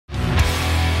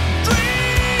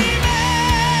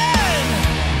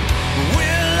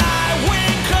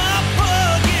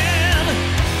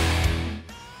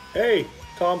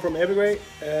Tom from Evergrey.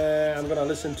 I'm gonna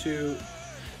listen to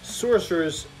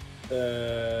Sorcerer's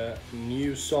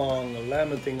new song,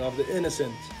 Lamenting of the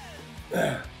Innocent.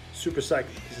 Super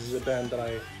psyched. This is a band that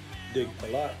I dig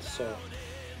a lot, so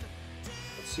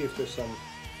let's see if there's some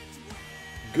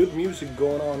good music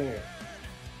going on here.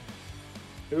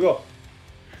 Here we go.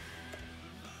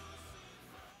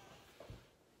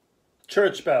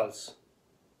 Church bells.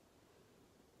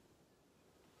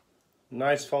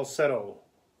 Nice falsetto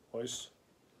voice.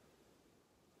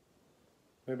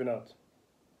 Maybe not.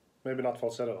 Maybe not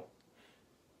falsetto.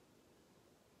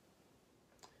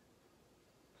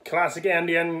 Classic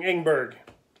Andy and Ingberg.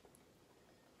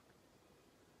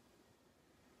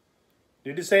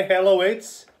 Did you say hello,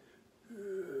 it's?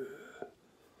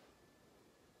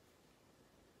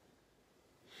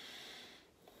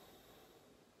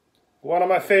 One of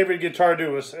my favorite guitar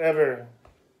duos ever.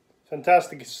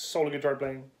 Fantastic solo guitar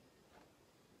playing.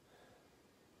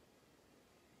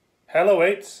 Hello,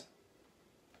 eights.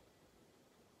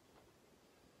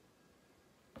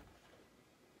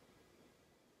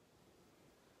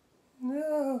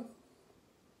 No.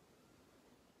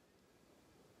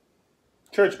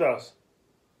 Church bells.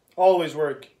 Always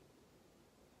work.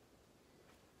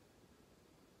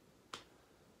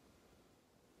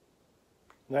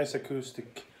 Nice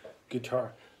acoustic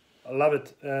guitar. I love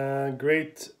it.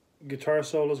 Great guitar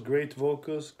solos, great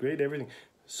vocals, great everything.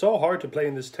 So hard to play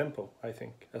in this tempo, I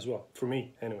think, as well. For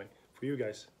me, anyway. For you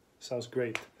guys. Sounds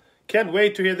great. Can't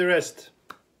wait to hear the rest.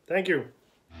 Thank you.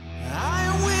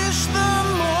 I wish the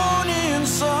morning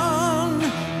sun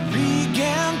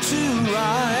began to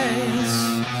rise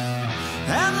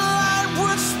and light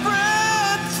would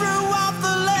spread throughout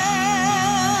the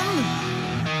land.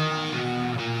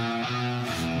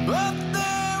 But